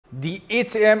Die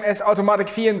ECM S-Automatik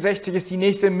 64 ist die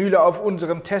nächste Mühle auf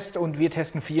unserem Test und wir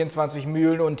testen 24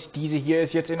 Mühlen und diese hier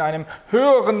ist jetzt in einem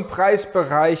höheren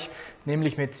Preisbereich,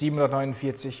 nämlich mit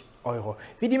 749 €.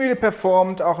 Wie die Mühle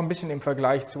performt, auch ein bisschen im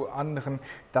Vergleich zu anderen,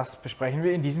 das besprechen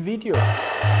wir in diesem Video.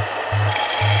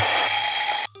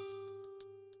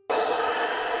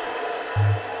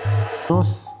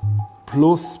 Plus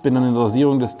bin dann in der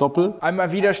Dosierung des Doppel.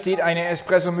 Einmal wieder steht eine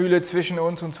Espressomühle zwischen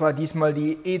uns und zwar diesmal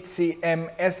die ECM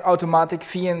S-Automatik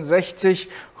 64.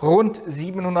 Rund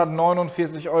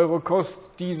 749 € kostet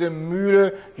diese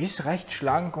Mühle. Ist recht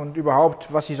schlank und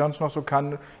überhaupt, was sie sonst noch so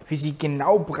kann, wie sie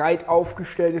genau breit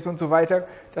aufgestellt ist und so weiter.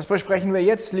 Das besprechen wir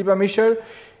jetzt. Lieber Michel,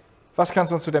 was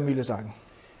kannst du uns zu der Mühle sagen?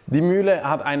 Die Mühle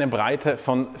hat eine Breite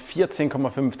von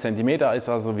 14,5 cm, ist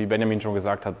also, wie Benjamin schon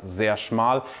gesagt hat, sehr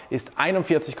schmal, ist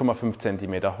 41,5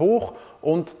 cm hoch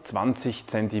und 20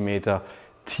 cm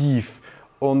tief.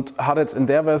 Und hat jetzt in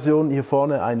der Version hier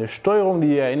vorne eine Steuerung,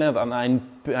 die erinnert an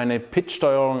eine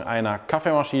Pitch-Steuerung einer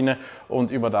Kaffeemaschine und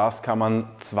über das kann man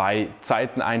 2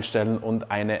 Zeiten einstellen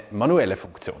und eine manuelle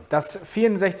Funktion. Das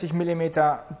 64 mm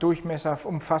Durchmesser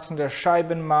umfassende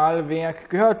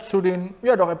Scheibenmahlwerk gehört zu den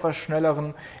ja doch etwas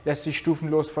schnelleren, lässt sich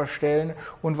stufenlos verstellen.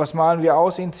 Und was malen wir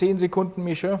aus in 10 Sekunden,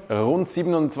 Mische? Rund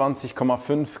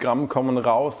 27,5 Gramm kommen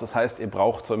raus, das heißt, ihr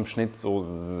braucht so im Schnitt so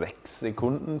 6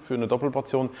 Sekunden für eine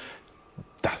Doppelportion.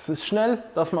 Das ist schnell,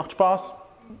 das macht Spaß.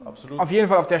 Absolut. Auf jeden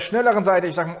Fall auf der schnelleren Seite,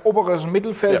 ich sage ein oberes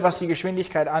Mittelfeld, was die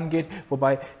Geschwindigkeit angeht,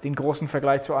 wobei den großen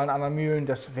Vergleich zu allen anderen Mühlen,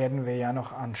 das werden wir ja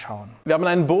noch anschauen. Wir haben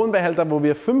einen Bohnenbehälter, wo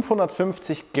wir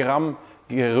 550 Gramm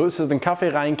gerösteten Kaffee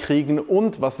reinkriegen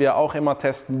und was wir auch immer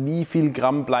testen, wie viel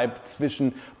Gramm bleibt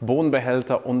zwischen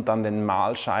Bohnenbehälter und dann den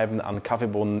Mahlscheiben an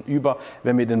Kaffeebohnen über,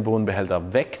 wenn wir den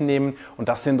Bohnenbehälter wegnehmen, und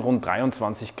das sind rund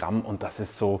 23 Gramm und das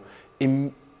ist so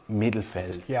im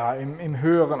Mittelfeld. Ja, im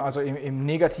höheren, also im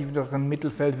negativeren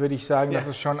Mittelfeld würde ich sagen, das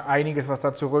ist schon einiges, was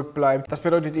da zurückbleibt. Das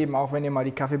bedeutet eben auch, wenn ihr mal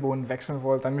die Kaffeebohnen wechseln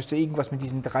wollt, dann müsst ihr irgendwas mit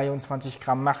diesen 23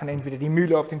 Gramm machen. Entweder die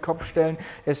Mühle auf den Kopf stellen,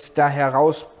 es da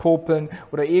herauspopeln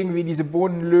oder irgendwie diese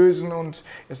Bohnen lösen, und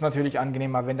es ist natürlich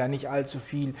angenehmer, wenn da nicht allzu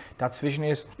viel dazwischen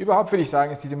ist. Überhaupt würde ich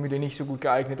sagen, ist diese Mühle nicht so gut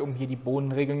geeignet, um hier die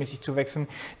Bohnen regelmäßig zu wechseln,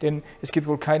 denn es gibt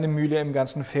wohl keine Mühle im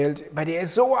ganzen Feld, bei der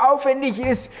es so aufwendig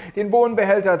ist, den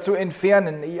Bohnenbehälter zu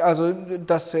entfernen. Also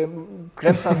das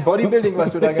grenzt an Bodybuilding,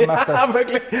 was du da gemacht hast. Ja,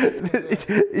 wirklich.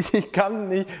 Ich kann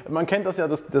nicht. Man kennt das ja,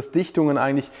 dass Dichtungen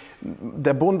eigentlich,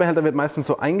 der Bohnenbehälter wird meistens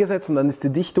so eingesetzt und dann ist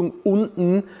die Dichtung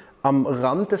unten am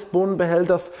Rand des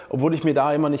Bohnenbehälters, obwohl ich mir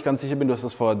da immer nicht ganz sicher bin, du hast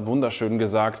das vorher wunderschön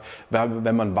gesagt,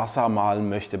 wenn man Wasser mahlen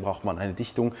möchte, braucht man eine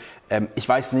Dichtung. Ich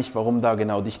weiß nicht, warum da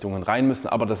genau Dichtungen rein müssen,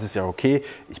 aber das ist ja okay.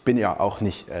 Ich bin ja auch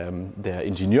nicht der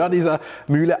Ingenieur dieser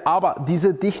Mühle, aber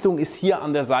diese Dichtung ist hier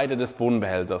an der Seite des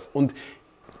Bohnenbehälters und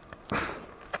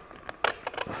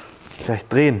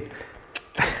vielleicht drehen.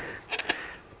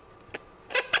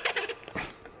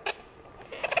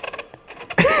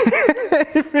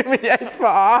 Ich fühle mich echt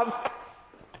verarscht.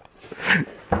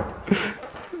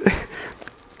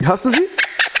 Hast du sie?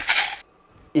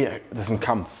 Ja, das ist ein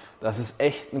Kampf. Das ist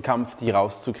echt ein Kampf, die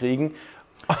rauszukriegen.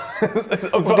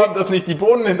 Und vor allem, dass nicht die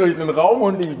Bohnen durch den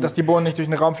Raum fliegen. Dass die Bohnen nicht durch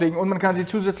den Raum fliegen. Und man kann sie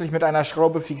zusätzlich mit einer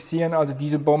Schraube fixieren. Also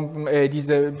diese Bomben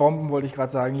wollte ich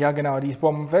gerade sagen. Ja genau, die ist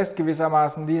bombenfest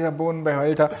gewissermaßen. Dieser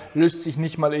Bohnenbehälter löst sich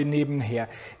nicht mal nebenher.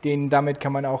 Damit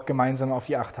kann man auch gemeinsam auf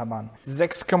die Achterbahn.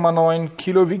 6,9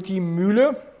 Kilo wiegt die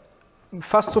Mühle.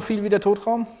 Fast so viel wie der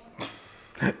Totraum.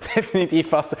 Definitiv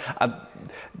fast.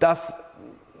 Das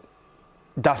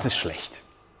ist schlecht.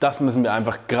 Das müssen wir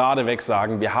einfach geradeweg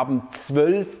sagen. Wir haben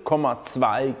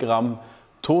 12,2 Gramm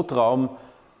Totraum.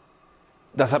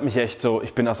 Das hat mich echt so,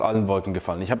 ich bin aus allen Wolken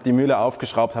gefallen. Ich habe die Mühle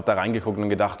aufgeschraubt, habe da reingeguckt und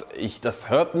gedacht, das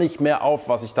hört nicht mehr auf,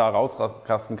 was ich da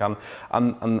rauskasten kann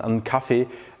an Kaffee.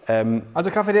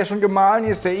 Also Kaffee, der schon gemahlen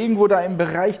ist, der irgendwo da im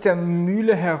Bereich der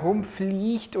Mühle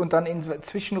herumfliegt und dann in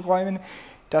Zwischenräumen,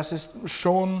 das ist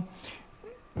schon...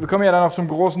 Wir kommen ja dann noch zum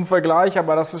großen Vergleich,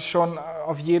 aber das ist schon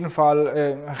auf jeden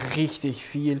Fall richtig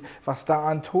viel, was da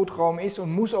an Totraum ist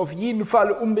und muss auf jeden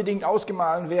Fall unbedingt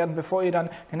ausgemahlen werden, bevor ihr dann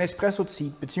einen Espresso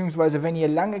zieht, beziehungsweise wenn ihr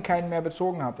lange keinen mehr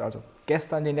bezogen habt, also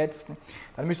gestern den letzten,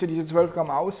 dann müsst ihr diese 12 Gramm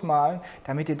ausmahlen,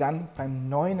 damit ihr dann beim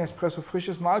neuen Espresso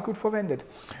frisches Mahlgut verwendet.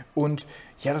 Und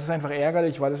ja, das ist einfach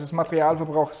ärgerlich, weil es ist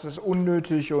Materialverbrauch, es ist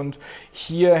unnötig und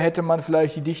hier hätte man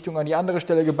vielleicht die Dichtung an die andere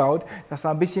Stelle gebaut, dass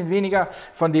da ein bisschen weniger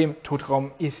von dem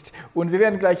Totraum ist. Und wir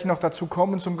werden gleich noch dazu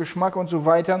kommen zum Geschmack und so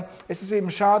weiter. Es ist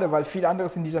eben schade, weil viel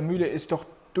anderes in dieser Mühle ist doch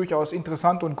durchaus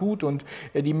interessant und gut und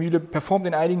die Mühle performt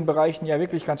in einigen Bereichen ja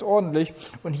wirklich ganz ordentlich.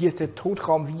 Und hier ist der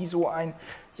Totraum wie so ein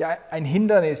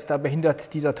Hindernis. Da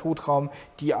behindert dieser Totraum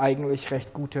die eigentlich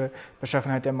recht gute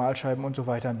Beschaffenheit der Mahlscheiben und so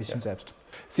weiter ein bisschen selbst.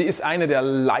 Sie ist eine der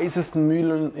leisesten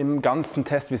Mühlen im ganzen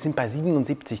Test. Wir sind bei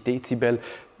 77 Dezibel.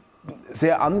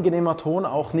 Sehr angenehmer Ton,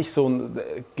 auch nicht so,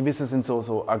 gewisse sind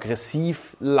so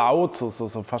aggressiv laut,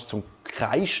 so fast schon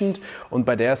kreischend. Und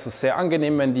bei der ist es sehr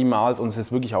angenehm, wenn die malt, und es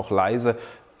ist wirklich auch leise.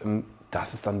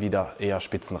 Das ist dann wieder eher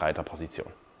Spitzenreiterposition.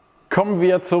 Kommen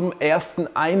wir zum ersten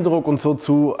Eindruck und so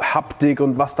zu Haptik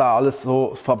und was da alles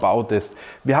so verbaut ist.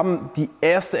 Wir haben die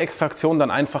erste Extraktion dann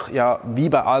einfach, ja, wie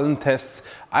bei allen Tests,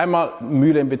 einmal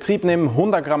Mühle in Betrieb nehmen,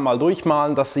 100 Gramm mal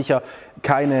durchmahlen, dass sicher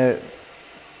keine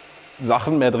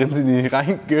Sachen mehr drin sind, die nicht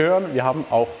reingehören. Wir haben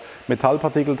auch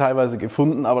Metallpartikel teilweise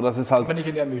gefunden, aber das ist halt... Aber nicht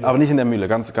in der Mühle. Aber nicht in der Mühle,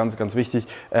 ganz wichtig.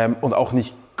 Und auch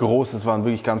nicht groß, das waren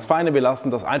wirklich ganz feine. Wir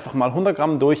lassen das einfach mal 100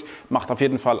 Gramm durch. Macht auf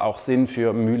jeden Fall auch Sinn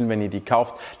für Mühlen, wenn ihr die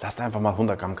kauft. Lasst einfach mal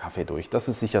 100 Gramm Kaffee durch. Das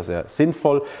ist sicher sehr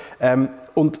sinnvoll.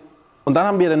 Und dann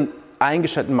haben wir den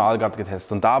eingestellten Mahlgrad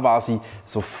getestet, und da war sie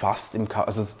so fast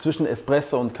also zwischen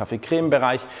Espresso und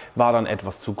Kaffee-Creme-Bereich, war dann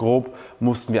etwas zu grob,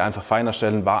 mussten wir einfach feiner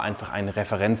stellen, war einfach ein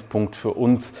Referenzpunkt für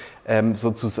uns,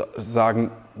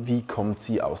 sozusagen, wie kommt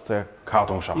sie aus der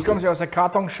Kartonschachtel? Wie kommt sie aus der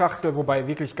Kartonschachtel, wobei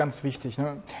wirklich ganz wichtig,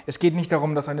 ne? Es geht nicht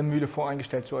darum, dass eine Mühle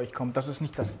voreingestellt zu euch kommt, das ist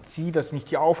nicht das Ziel, das ist nicht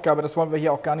die Aufgabe, das wollen wir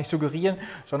hier auch gar nicht suggerieren,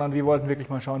 sondern wir wollten wirklich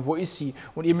mal schauen, wo ist sie,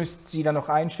 und ihr müsst sie dann noch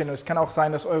einstellen, und es kann auch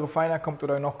sein, dass eure feiner kommt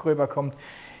oder noch gröber kommt.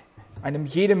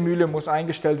 Jede Mühle muss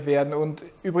eingestellt werden, und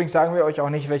übrigens sagen wir euch auch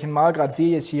nicht, welchen Mahlgrad wir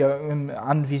jetzt hier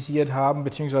anvisiert haben,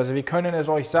 beziehungsweise wir können es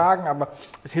euch sagen, aber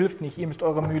es hilft nicht, ihr müsst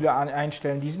eure Mühle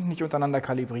einstellen, die sind nicht untereinander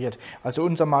kalibriert. Also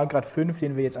unser Mahlgrad 5,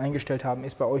 den wir jetzt eingestellt haben,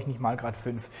 ist bei euch nicht Mahlgrad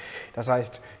 5. Das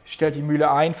heißt, stellt die Mühle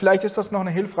ein, vielleicht ist das noch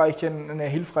eine hilfreiche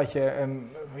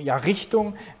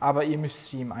Richtung, aber ihr müsst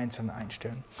sie im Einzelnen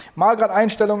einstellen.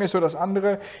 Mahlgradeinstellung ist so das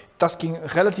andere, das ging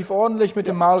relativ ordentlich mit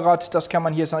dem Mahlrad, das kann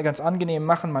man hier ganz angenehm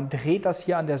machen, man dreht das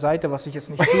hier an der Seite, was ich jetzt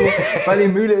nicht tue, weil die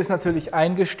Mühle ist natürlich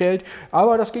eingestellt,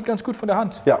 aber das geht ganz gut von der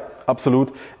Hand. Ja,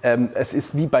 absolut. Es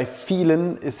ist wie bei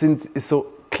vielen, ist so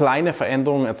kleine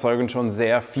Veränderungen erzeugen schon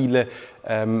sehr viele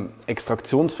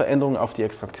Extraktionsveränderungen auf die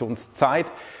Extraktionszeit.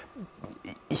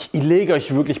 Ich lege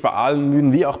euch wirklich bei allen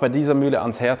Mühlen, wie auch bei dieser Mühle,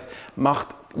 ans Herz, macht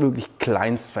wirklich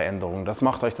Kleinstveränderungen. Das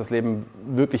macht euch das Leben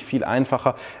wirklich viel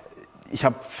einfacher. Ich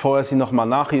habe vorher sie nochmal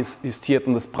nachjustiert,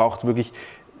 und es braucht wirklich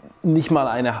nicht mal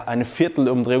eine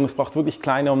Viertelumdrehung, es braucht wirklich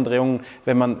kleine Umdrehungen,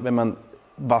 wenn man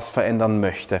was verändern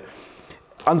möchte.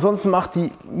 Ansonsten macht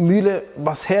die Mühle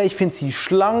was her. Ich finde sie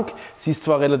schlank, sie ist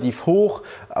zwar relativ hoch,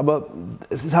 aber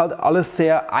es ist halt alles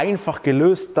sehr einfach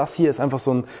gelöst. Das hier ist einfach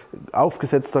so ein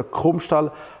aufgesetzter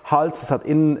Chromstahlhals. Es hat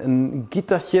innen ein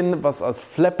Gitterchen, was als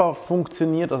Flapper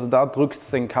funktioniert, also da drückt es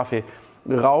den Kaffee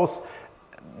raus.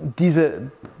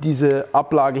 Diese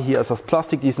Ablage hier ist aus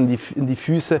Plastik, die ist in die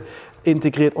Füße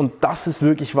integriert, und das ist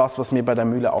wirklich was mir bei der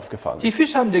Mühle aufgefallen ist. Die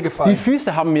Füße haben dir gefallen? Die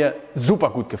Füße haben mir super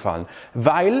gut gefallen,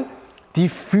 weil die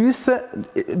Füße,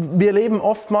 wir leben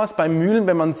oftmals bei Mühlen,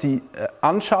 wenn man sie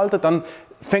anschaltet, dann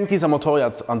fängt dieser Motor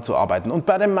jetzt an zu arbeiten. Und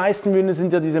bei den meisten Mühlen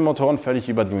sind ja diese Motoren völlig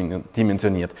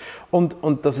überdimensioniert. Und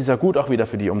das ist ja gut auch wieder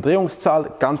für die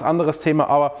Umdrehungszahl, ganz anderes Thema,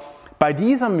 aber bei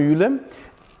dieser Mühle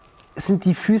sind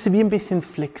die Füße wie ein bisschen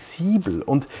flexibel,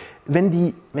 und wenn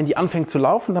die anfängt zu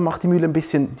laufen, dann macht die Mühle ein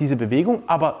bisschen diese Bewegung,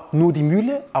 aber nur die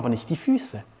Mühle, aber nicht die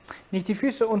Füße. Nicht die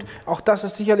Füße, und auch das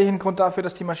ist sicherlich ein Grund dafür,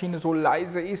 dass die Maschine so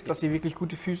leise ist, dass sie wirklich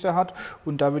gute Füße hat,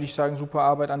 und da würde ich sagen, super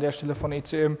Arbeit an der Stelle von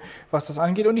ECM, was das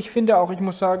angeht. Und ich finde auch, ich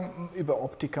muss sagen, über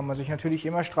Optik kann man sich natürlich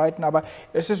immer streiten, aber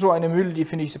es ist so eine Mühle, die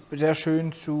finde ich sehr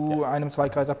schön zu einem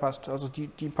Zweikreiser passt. Also die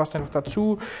passt einfach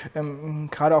dazu,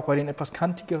 gerade auch bei den etwas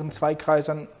kantigeren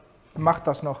Zweikreisern. Macht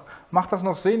das noch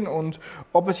Sinn, und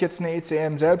ob es jetzt eine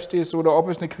ECM selbst ist oder ob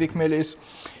es eine Quickmail ist,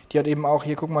 die hat eben auch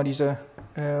hier, guck mal, diese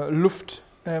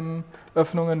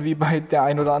Luftöffnungen wie bei der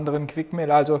ein oder anderen Quickmail,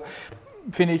 also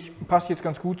finde ich, passt jetzt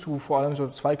ganz gut zu, vor allem so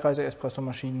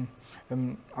Zweikreise-Espresso-Maschinen,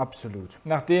 absolut.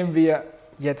 Nachdem wir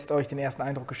jetzt euch den ersten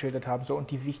Eindruck geschildert haben, so,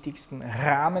 und die wichtigsten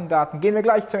Rahmendaten, gehen wir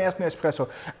gleich zum ersten Espresso,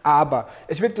 aber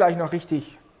es wird gleich noch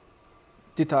richtig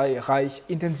detailreich,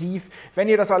 intensiv. Wenn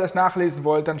ihr das alles nachlesen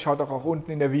wollt, dann schaut auch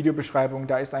unten in der Videobeschreibung,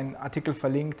 da ist ein Artikel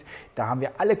verlinkt. Da haben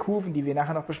wir alle Kurven, die wir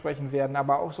nachher noch besprechen werden,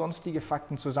 aber auch sonstige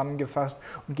Fakten zusammengefasst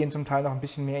und gehen zum Teil noch ein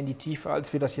bisschen mehr in die Tiefe,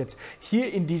 als wir das jetzt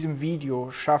hier in diesem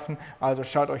Video schaffen. Also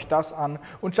schaut euch das an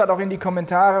und schaut auch in die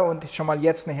Kommentare, und schon mal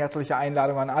jetzt eine herzliche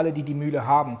Einladung an alle, die die Mühle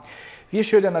haben. Wir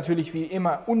schildern natürlich wie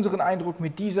immer unseren Eindruck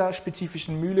mit dieser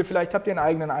spezifischen Mühle. Vielleicht habt ihr einen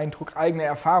eigenen Eindruck, eigene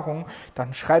Erfahrungen.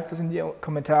 Dann schreibt das in die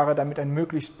Kommentare, damit ein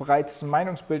möglichst breites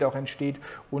Meinungsbild auch entsteht.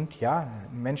 Und ja,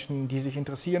 Menschen, die sich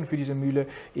interessieren für diese Mühle,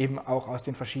 eben auch aus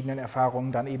den verschiedenen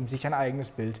Erfahrungen dann eben sich ein eigenes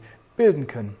Bild bilden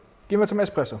können. Gehen wir zum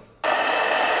Espresso.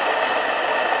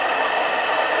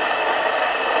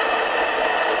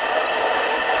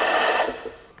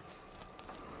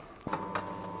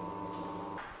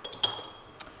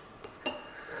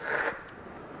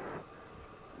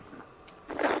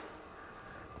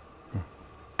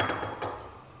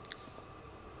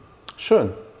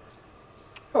 Schön.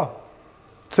 Ja.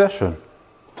 Sehr schön.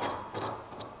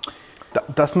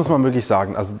 Das muss man wirklich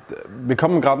sagen. Also wir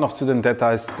kommen gerade noch zu den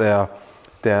Details der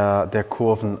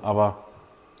Kurven, aber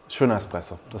schöner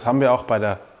Espresso. Das haben wir auch bei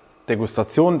der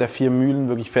Degustation der 4 Mühlen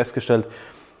wirklich festgestellt.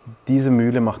 Diese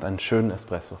Mühle macht einen schönen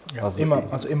Espresso. Ja,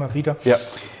 immer wieder. Ja.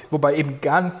 Wobei eben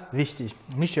ganz wichtig,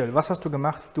 Michael, was hast du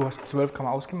gemacht? Du hast 12 Gramm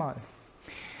ausgemahlen.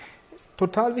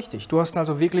 Total wichtig. Du hast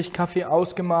also wirklich Kaffee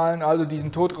ausgemahlen, also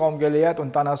diesen Totraum geleert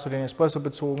und dann hast du den Espresso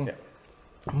bezogen. Ja.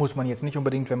 Muss man jetzt nicht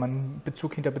unbedingt, wenn man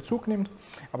Bezug hinter Bezug nimmt,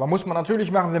 aber muss man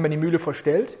natürlich machen, wenn man die Mühle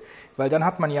verstellt, weil dann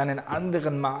hat man ja einen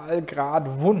anderen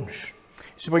Mahlgradwunsch.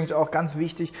 Ist übrigens auch ganz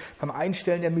wichtig beim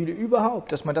Einstellen der Mühle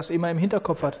überhaupt, dass man das immer im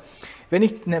Hinterkopf hat. Wenn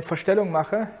ich eine Verstellung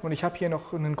mache und ich habe hier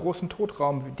noch einen großen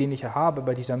Totraum, den ich habe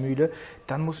bei dieser Mühle,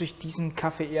 dann muss ich diesen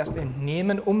Kaffee erst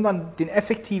entnehmen, um dann den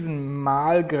effektiven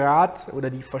Mahlgrad oder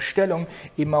die Verstellung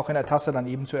eben auch in der Tasse dann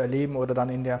eben zu erleben oder dann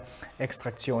in der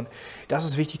Extraktion. Das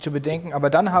ist wichtig zu bedenken, aber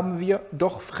dann haben wir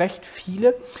doch recht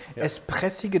viele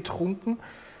Espressi getrunken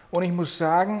und ich muss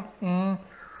sagen,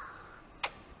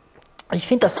 ich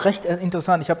finde das recht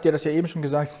interessant. Ich habe dir das ja eben schon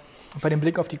gesagt, bei dem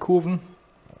Blick auf die Kurven.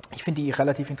 Ich finde die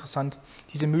relativ interessant.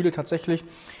 Diese Mühle tatsächlich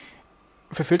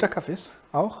für Filterkaffees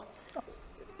auch?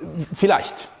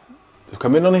 Vielleicht. Das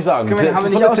können wir noch nicht sagen. Haben wir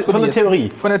nicht ausprobiert. Von der Theorie.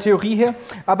 Von der Theorie her.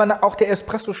 Aber auch der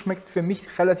Espresso schmeckt für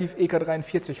mich relativ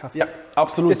EK43-haft. Ja,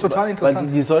 absolut. Ist total interessant.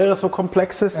 Weil die Säure so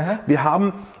komplex ist. Aha. Wir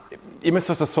haben... Ihr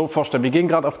müsst euch das so vorstellen, wir gehen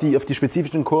gerade auf die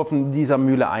spezifischen Kurven dieser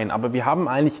Mühle ein, aber wir haben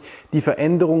eigentlich die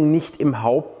Veränderung nicht im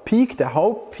Hauptpeak. Der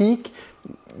Hauptpeak,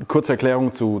 kurze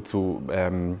Erklärung zu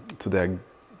der,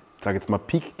 sage jetzt mal,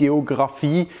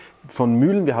 Peak-Geografie von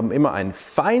Mühlen. Wir haben immer einen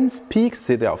Feinst-Peak,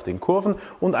 seht ihr auf den Kurven,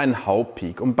 und einen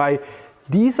Hauptpeak. Und bei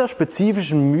dieser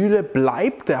spezifischen Mühle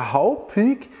bleibt der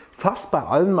Hauptpeak fast bei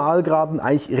allen Mahlgraden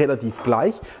eigentlich relativ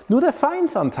gleich, nur der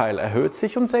Feinsanteil erhöht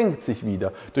sich und senkt sich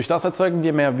wieder. Durch das erzeugen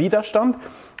wir mehr Widerstand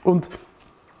und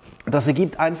das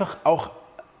ergibt einfach auch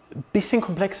ein bisschen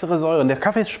komplexere Säuren. Der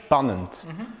Kaffee ist spannend,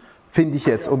 finde ich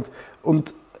jetzt.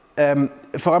 Und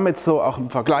vor allem jetzt so auch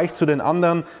im Vergleich zu den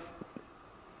anderen,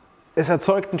 es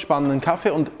erzeugt einen spannenden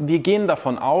Kaffee und wir gehen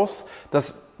davon aus,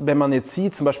 dass wenn man jetzt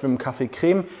sieht, zum Beispiel im Kaffee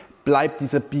Creme, bleibt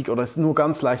dieser Peak oder ist nur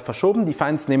ganz leicht verschoben, die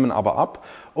Feinds nehmen aber ab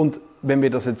und wenn wir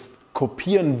das jetzt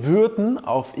kopieren würden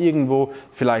auf irgendwo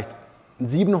vielleicht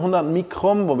 700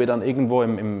 Mikron, wo wir dann irgendwo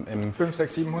im 5,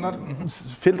 6, 700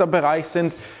 Filterbereich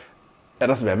sind, ja,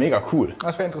 das wäre mega cool.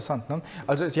 Das wäre interessant. Ne?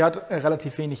 Also sie hat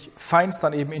relativ wenig Feinds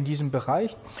dann eben in diesem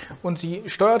Bereich und sie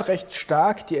steuert recht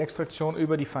stark die Extraktion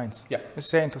über die Feinds. Ja. Das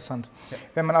ist sehr interessant. Ja.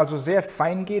 Wenn man also sehr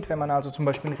fein geht, wenn man also zum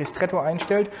Beispiel ein Ristretto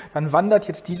einstellt, dann wandert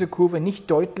jetzt diese Kurve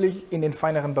nicht deutlich in den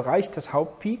feineren Bereich, das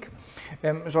Hauptpeak,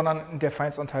 sondern der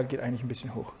Feinstanteil geht eigentlich ein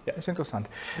bisschen hoch. Ja. Das ist interessant.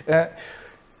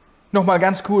 Nochmal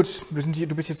ganz kurz,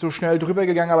 du bist jetzt so schnell drüber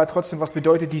gegangen, aber trotzdem, was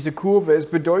bedeutet diese Kurve? Es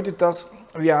bedeutet, dass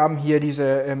wir haben hier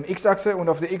diese X-Achse und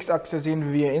auf der X-Achse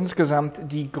sehen wir insgesamt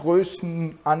die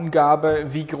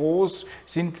Größenangabe, wie groß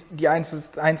sind die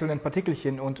einzelnen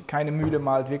Partikelchen und keine Mühle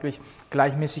malt wirklich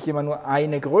gleichmäßig immer nur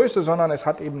eine Größe, sondern es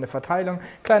hat eben eine Verteilung,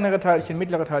 kleinere Teilchen,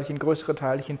 mittlere Teilchen, größere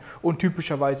Teilchen und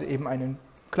typischerweise eben einen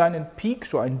kleinen Peak,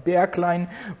 so einen Berglein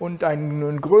und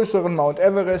einen größeren Mount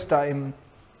Everest da im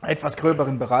etwas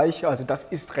gröberen Bereich, also das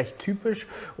ist recht typisch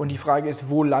und die Frage ist,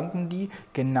 wo landen die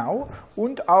genau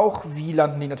und auch, wie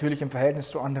landen die natürlich im Verhältnis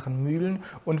zu anderen Mühlen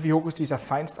und wie hoch ist dieser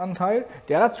Feinstanteil,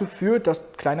 der dazu führt, dass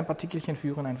kleine Partikelchen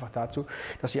führen einfach dazu,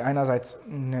 dass sie einerseits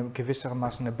eine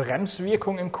gewissermaßen eine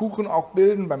Bremswirkung im Kuchen auch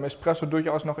bilden, beim Espresso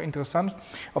durchaus noch interessant.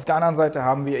 Auf der anderen Seite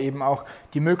haben wir eben auch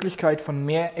die Möglichkeit von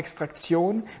mehr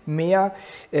Extraktion, mehr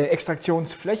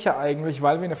Extraktionsfläche eigentlich,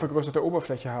 weil wir eine vergrößerte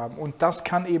Oberfläche haben und das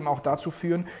kann eben auch dazu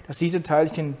führen, dass diese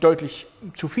Teilchen deutlich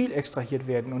zu viel extrahiert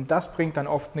werden und das bringt dann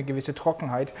oft eine gewisse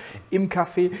Trockenheit im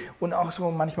Kaffee und auch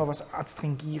so manchmal was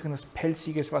Adstringierendes,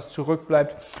 Pelziges, was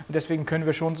zurückbleibt und deswegen können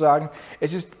wir schon sagen,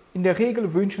 es ist in der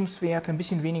Regel wünschenswert, ein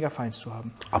bisschen weniger Feinds zu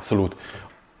haben. Absolut.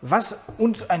 Was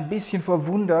uns ein bisschen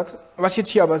verwundert, was jetzt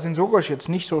hier aber sensorisch jetzt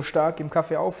nicht so stark im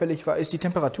Kaffee auffällig war, ist die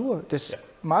Temperatur des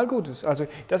Mahlgutes. Also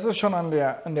das ist schon an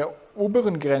der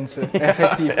oberen Grenze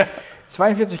effektiv.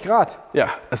 42 Grad. Ja,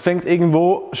 es fängt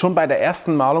irgendwo schon bei der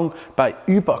ersten Mahlung bei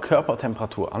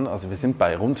Überkörpertemperatur an. Also wir sind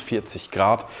bei rund 40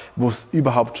 Grad, wo es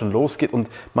überhaupt schon losgeht. Und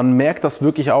man merkt das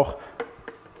wirklich auch.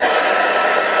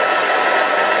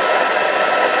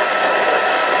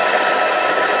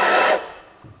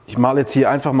 Ich male jetzt hier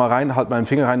einfach mal rein, halte meinen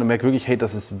Finger rein und merke wirklich, hey,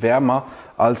 das ist wärmer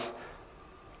als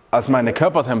meine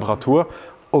Körpertemperatur.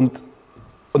 Und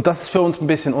das ist für uns ein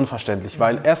bisschen unverständlich,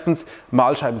 weil erstens,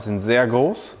 Mahlscheiben sind sehr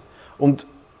groß und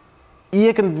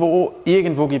irgendwo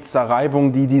gibt es da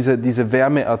Reibung, die diese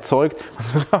Wärme erzeugt.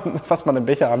 Fass mal den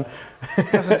Becher an.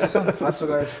 Das ist interessant. Hast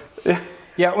sogar jetzt.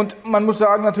 Ja, und man muss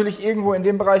sagen, natürlich irgendwo in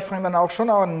dem Bereich fangen dann auch schon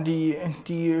an,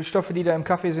 die Stoffe, die da im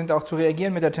Kaffee sind, auch zu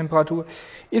reagieren mit der Temperatur.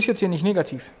 Ist jetzt hier nicht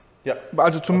negativ. Ja.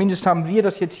 Also zumindest haben wir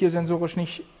das jetzt hier sensorisch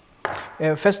nicht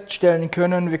feststellen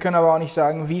können. Wir können aber auch nicht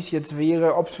sagen, wie es jetzt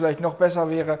wäre, ob es vielleicht noch besser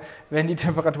wäre, wenn die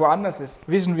Temperatur anders ist.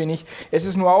 Wissen wir nicht. Es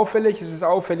ist nur auffällig, es ist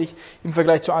auffällig im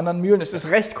Vergleich zu anderen Mühlen. Es ist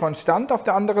recht konstant auf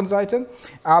der anderen Seite,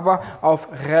 aber auf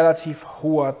relativ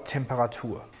hoher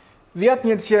Temperatur. Wir hatten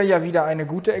jetzt hier ja wieder eine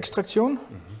gute Extraktion.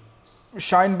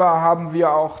 Scheinbar haben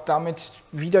wir auch damit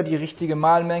wieder die richtige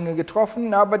Mahlmenge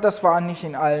getroffen, aber das war nicht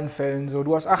in allen Fällen so.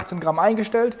 Du hast 18 Gramm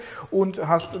eingestellt und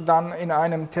hast dann in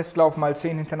einem Testlauf mal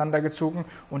 10 hintereinander gezogen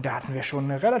und da hatten wir schon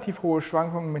eine relativ hohe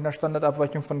Schwankung mit einer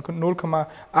Standardabweichung von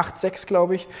 0,86,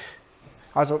 glaube ich.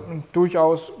 Also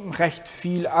durchaus recht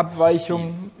viel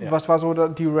Abweichung. Ja. Was war so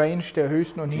die Range der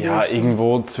höchsten und niedrigsten? Ja,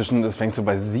 irgendwo zwischen, das fängt so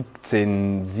bei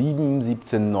 17,7,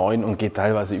 17,9 und geht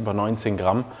teilweise über 19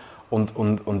 Gramm. Und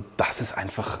das ist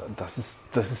einfach, das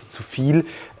ist zu viel.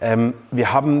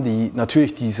 Wir haben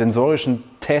natürlich die sensorischen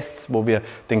Tests, wo wir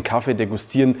den Kaffee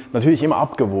degustieren, natürlich immer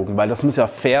abgewogen, weil das muss ja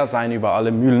fair sein über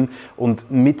alle Mühlen.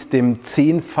 Und mit dem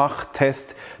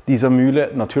 10-fach-Test dieser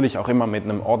Mühle, natürlich auch immer mit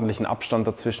einem ordentlichen Abstand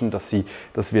dazwischen, dass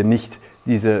wir nicht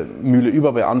diese Mühle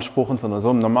überbeanspruchen, sondern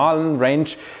so im normalen Range,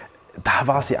 da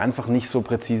war sie einfach nicht so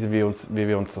präzise, wie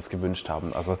wir uns das gewünscht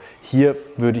haben. Also hier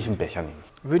würde ich einen Becher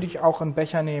nehmen. Würde ich auch einen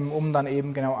Becher nehmen, um dann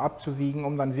eben genau abzuwiegen,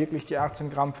 um dann wirklich die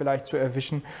 18 Gramm vielleicht zu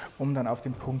erwischen, um dann auf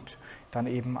den Punkt dann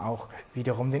eben auch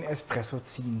wiederum den Espresso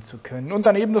ziehen zu können und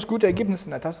dann eben das gute Ergebnis in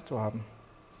der Tasse zu haben.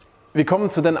 Wir kommen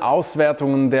zu den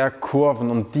Auswertungen der Kurven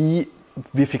und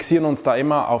wir fixieren uns da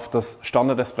immer auf das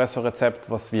Standard-Espresso-Rezept,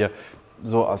 was wir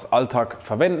so als Alltag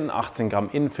verwenden, 18 Gramm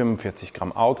in, 45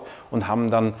 Gramm out und haben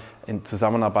dann in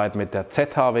Zusammenarbeit mit der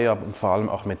ZHW und vor allem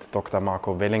auch mit Dr.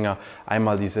 Marco Wellinger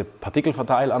einmal diese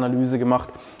Partikelverteilanalyse gemacht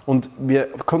und wir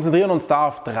konzentrieren uns da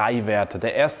auf 3 Werte.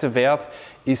 Der erste Wert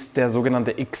ist der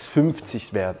sogenannte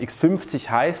X50-Wert. X50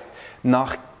 heißt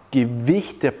nach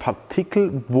Gewicht der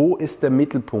Partikel, wo ist der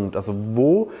Mittelpunkt, also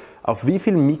auf wie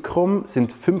viel Mikron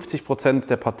sind 50%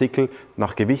 der Partikel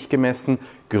nach Gewicht gemessen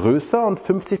größer und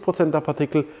 50% der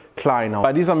Partikel kleiner.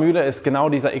 Bei dieser Mühle ist genau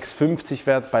dieser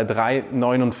X50-Wert bei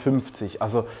 3,59.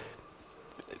 Also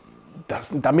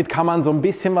damit kann man so ein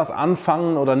bisschen was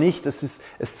anfangen oder nicht. Es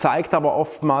zeigt aber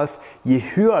oftmals, je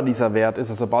höher dieser Wert ist,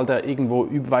 also sobald er irgendwo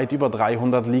weit über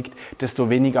 300 liegt, desto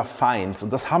weniger Feins.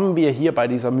 Und das haben wir hier bei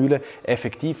dieser Mühle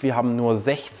effektiv. Wir haben nur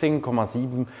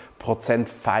 16,7%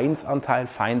 Feinsanteil.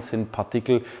 Feins sind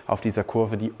Partikel auf dieser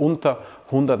Kurve, die unter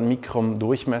 100 Mikron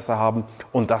Durchmesser haben.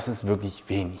 Und das ist wirklich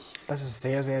wenig. Das ist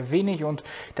sehr, sehr wenig und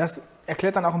das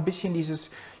erklärt dann auch ein bisschen dieses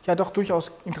ja doch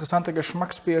durchaus interessante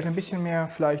Geschmacksbild, ein bisschen mehr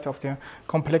vielleicht auf der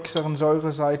komplexeren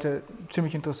Säureseite,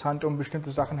 ziemlich interessant, um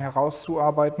bestimmte Sachen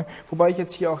herauszuarbeiten. Wobei ich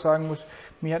jetzt hier auch sagen muss,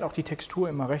 mir hat auch die Textur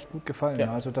immer recht gut gefallen.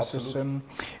 Ja, also das ist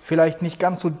vielleicht nicht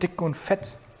ganz so dick und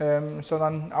fett,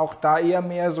 sondern auch da eher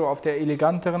mehr so auf der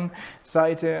eleganteren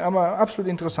Seite, aber absolut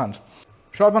interessant.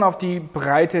 Schaut man auf die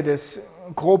Breite des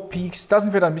Grobpeaks, da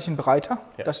sind wir dann ein bisschen breiter.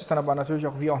 Ja. Das ist dann aber natürlich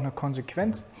auch wie auch eine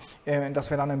Konsequenz, dass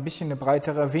wir dann ein bisschen eine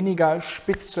breitere, weniger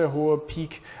spitze, hohe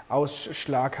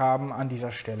Peak-Ausschlag haben an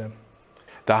dieser Stelle.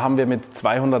 Da haben wir mit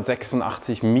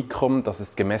 286 Mikron, das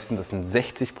ist gemessen, das sind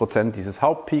 60% dieses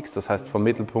Hauptpeaks, das heißt vom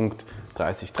Mittelpunkt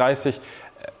 30.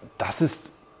 Das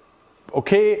ist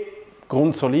okay,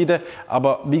 grundsolide,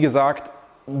 aber wie gesagt,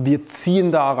 wir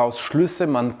ziehen daraus Schlüsse,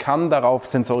 man kann darauf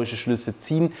sensorische Schlüsse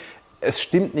ziehen. Es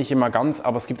stimmt nicht immer ganz,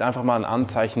 aber es gibt einfach mal ein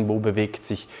Anzeichen, wo bewegt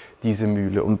sich diese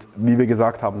Mühle. Und wie wir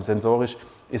gesagt haben, sensorisch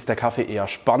ist der Kaffee eher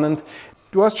spannend.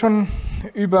 Du hast schon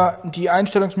über die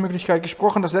Einstellungsmöglichkeit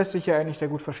gesprochen, das lässt sich ja eigentlich sehr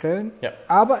gut verstellen. Ja.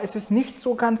 Aber es ist nicht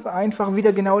so ganz einfach,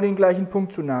 wieder genau den gleichen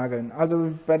Punkt zu nageln.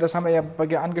 Also das haben wir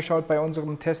ja angeschaut bei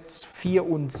unseren Tests 4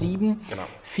 und 7. Genau.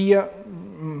 4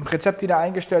 Rezept wieder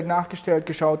eingestellt, nachgestellt,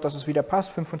 geschaut, dass es wieder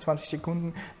passt, 25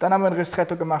 Sekunden. Dann haben wir ein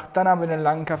Ristretto gemacht, dann haben wir einen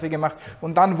langen Kaffee gemacht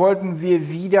und dann wollten wir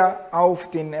wieder auf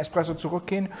den Espresso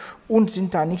zurückgehen und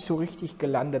sind da nicht so richtig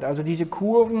gelandet. Also diese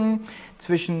Kurven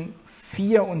zwischen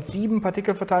 4 und 7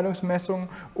 Partikelverteilungsmessungen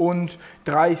und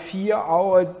 3,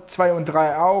 4, 2 und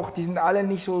 3 auch. Die sind alle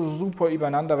nicht so super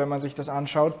übereinander, wenn man sich das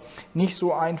anschaut. Nicht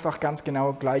so einfach ganz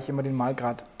genau gleich immer den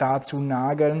Mahlgrad da zu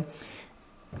nageln.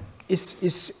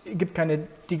 Es gibt keine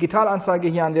Digitalanzeige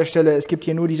hier an der Stelle. Es gibt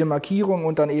hier nur diese Markierung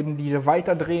und dann eben diese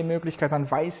Weiterdrehmöglichkeit. Man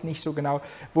weiß nicht so genau,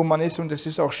 wo man ist und es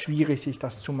ist auch schwierig, sich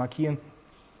das zu markieren.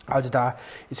 Also da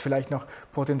ist vielleicht noch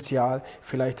Potenzial,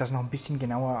 vielleicht das noch ein bisschen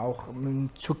genauer auch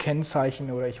zu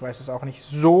kennzeichnen oder ich weiß es auch nicht.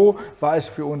 So war es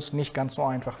für uns nicht ganz so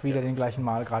einfach, wieder den gleichen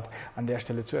Mahlgrad an der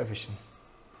Stelle zu erwischen.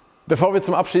 Bevor wir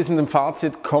zum abschließenden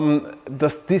Fazit kommen,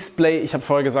 das Display, ich habe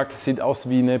vorher gesagt, es sieht aus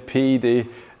wie eine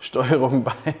PID-Steuerung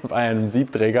bei einem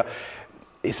Siebträger,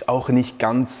 ist auch nicht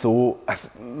ganz so, also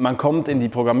man kommt in die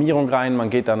Programmierung rein,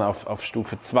 man geht dann auf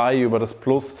Stufe 2 über das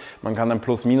Plus, man kann dann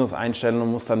Plus-Minus einstellen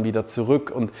und muss dann wieder zurück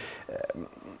und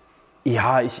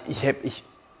ja,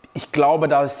 ich glaube,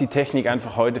 da ist die Technik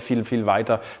einfach heute viel, viel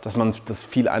weiter, dass man das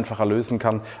viel einfacher lösen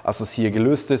kann, als es hier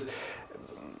gelöst ist.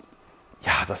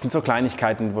 Ja, das sind so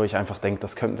Kleinigkeiten, wo ich einfach denke,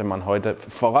 das könnte man heute,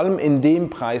 vor allem in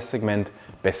dem Preissegment,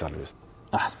 besser lösen.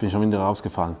 Ach, jetzt bin ich schon wieder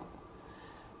rausgefallen.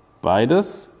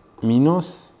 Beides.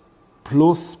 Minus,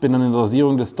 Plus, bin dann in der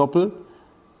Dosierung des Doppel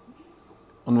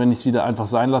und wenn ich es wieder einfach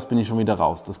sein lasse, bin ich schon wieder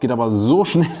raus. Das geht aber so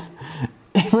schnell,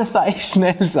 ich muss da echt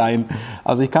schnell sein.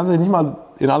 Also ich kann es euch nicht mal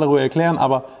in aller Ruhe erklären,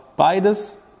 aber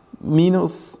beides,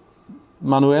 Minus,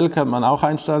 manuell kann man auch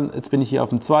einstellen. Jetzt bin ich hier auf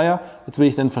dem Zweier, jetzt will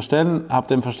ich den verstellen, habe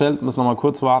den verstellt, muss nochmal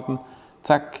kurz warten,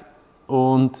 zack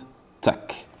und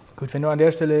zack. Gut, wenn du an der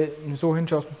Stelle so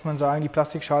hinschaust, muss man sagen, die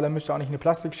Plastikschale müsste auch nicht eine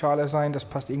Plastikschale sein. Das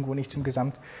passt irgendwo nicht zum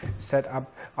Gesamtsetup.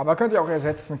 Aber könnt ihr auch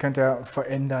ersetzen, könnt ihr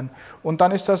verändern. Und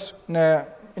dann ist das eine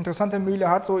interessante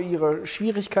Mühle, hat so ihre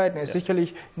Schwierigkeiten, ist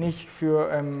sicherlich nicht für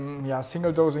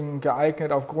Single-Dosing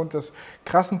geeignet aufgrund des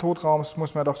krassen Totraums,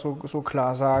 muss man doch so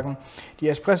klar sagen. Die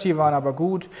Espressi waren aber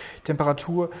gut,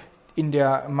 Temperatur in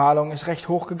der Mahlung ist recht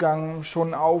hoch gegangen,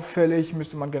 schon auffällig,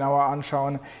 müsste man genauer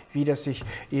anschauen, wie das sich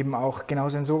eben auch genau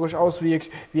sensorisch auswirkt.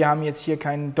 Wir haben jetzt hier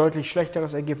kein deutlich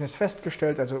schlechteres Ergebnis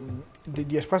festgestellt, also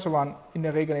die Espresso waren in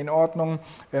der Regel in Ordnung,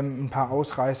 ein paar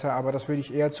Ausreißer, aber das würde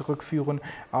ich eher zurückführen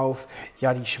auf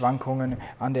die Schwankungen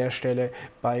an der Stelle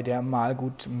bei der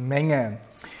Mahlgutmenge.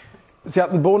 Sie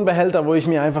hat einen Bohnenbehälter, wo ich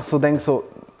mir einfach so denke,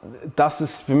 das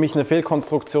ist für mich eine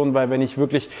Fehlkonstruktion, weil wenn ich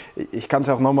wirklich, ich kann es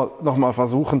ja auch noch mal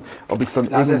versuchen, ob ich es dann...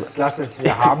 Lass es,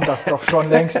 wir haben das doch schon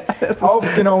längst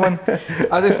aufgenommen.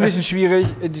 Also ist ein bisschen schwierig,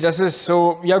 das ist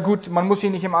so, ja gut, man muss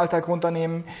sie nicht im Alltag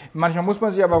runternehmen, manchmal muss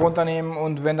man sie aber runternehmen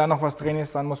und wenn da noch was drin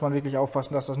ist, dann muss man wirklich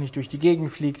aufpassen, dass das nicht durch die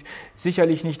Gegend fliegt.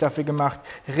 Sicherlich nicht dafür gemacht,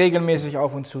 regelmäßig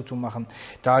auf und zu machen.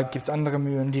 Da gibt es andere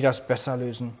Mühlen, die das besser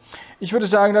lösen. Ich würde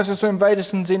sagen, das ist so im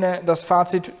weitesten Sinne das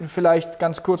Fazit. Vielleicht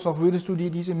ganz kurz noch, würdest du dir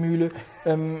diese Mühle,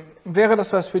 wäre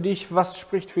das was für dich? Was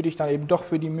spricht für dich dann eben doch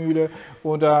für die Mühle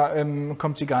oder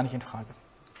kommt sie gar nicht in Frage?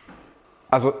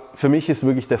 Also für mich ist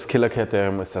wirklich das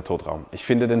Killerkriterium ist der Totraum. Ich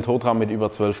finde den Totraum mit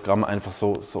über 12 Gramm einfach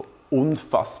so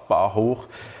unfassbar hoch.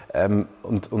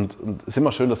 Und es ist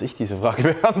immer schön, dass ich diese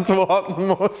Frage beantworten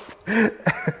muss.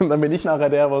 Und dann bin ich nachher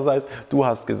der, der sagt, du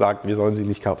hast gesagt, wir sollen sie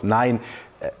nicht kaufen. Nein,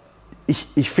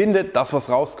 ich finde, das, was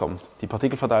rauskommt, die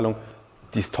Partikelverteilung,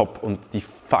 die ist top und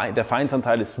der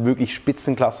Feinsanteil ist wirklich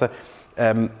Spitzenklasse.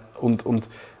 Und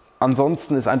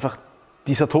ansonsten ist einfach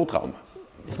dieser Totraum.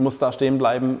 Ich muss da stehen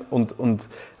bleiben und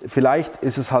vielleicht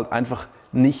ist es halt einfach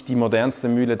nicht die modernste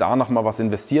Mühle, da nochmal was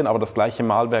investieren, aber das gleiche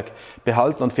Mahlwerk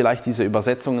behalten und vielleicht diese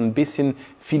Übersetzungen ein bisschen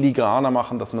filigraner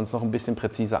machen, dass man es noch ein bisschen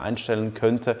präziser einstellen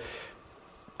könnte.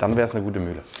 Dann wäre es eine gute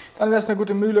Mühle. Dann wäre es eine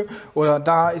gute Mühle oder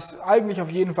da ist eigentlich auf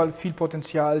jeden Fall viel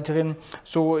Potenzial drin.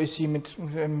 So ist sie mit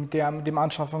dem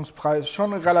Anschaffungspreis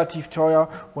schon relativ teuer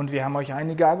und wir haben euch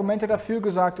einige Argumente dafür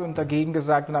gesagt und dagegen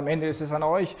gesagt und am Ende ist es an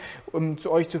euch, um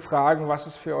euch zu fragen, was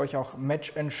ist für euch auch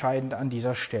matchentscheidend an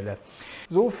dieser Stelle.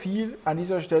 So viel an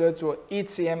dieser Stelle zur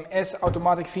ECM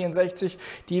S-Automatik 64,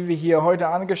 die wir hier heute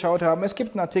angeschaut haben. Es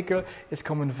gibt einen Artikel, es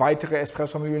kommen weitere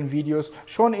Espressomühlen-Videos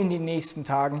schon in den nächsten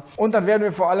Tagen und dann werden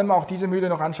wir vor allem auch diese Mühle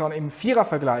noch anschauen im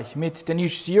Vierervergleich mit der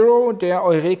Niche Zero, der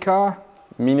Eureka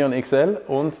Minion XL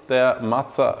und der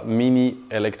Mazza Mini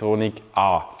Elektronik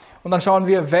A. Und dann schauen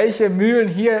wir, welche Mühlen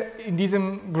hier in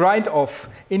diesem Grind-Off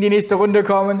in die nächste Runde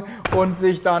kommen und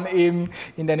sich dann eben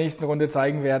in der nächsten Runde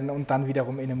zeigen werden und dann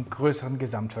wiederum in einem größeren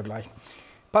Gesamtvergleich.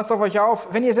 Passt auf euch auf,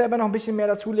 wenn ihr selber noch ein bisschen mehr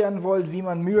dazu lernen wollt, wie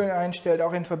man Mühlen einstellt,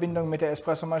 auch in Verbindung mit der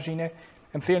Espressomaschine,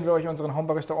 empfehlen wir euch unseren Vom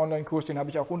Barista Online-Kurs, den habe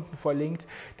ich auch unten verlinkt.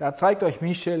 Da zeigt euch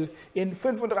Michel in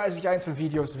 35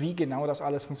 Einzelvideos, wie genau das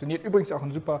alles funktioniert. Übrigens auch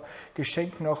ein super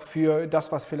Geschenk noch für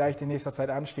das, was vielleicht in nächster Zeit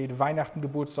ansteht. Weihnachten,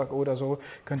 Geburtstag oder so,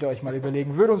 könnt ihr euch mal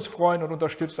überlegen. Würde uns freuen und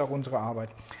unterstützt auch unsere Arbeit.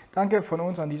 Danke von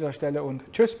uns an dieser Stelle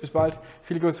und tschüss, bis bald.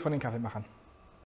 Viele Grüße von den Kaffeemachern.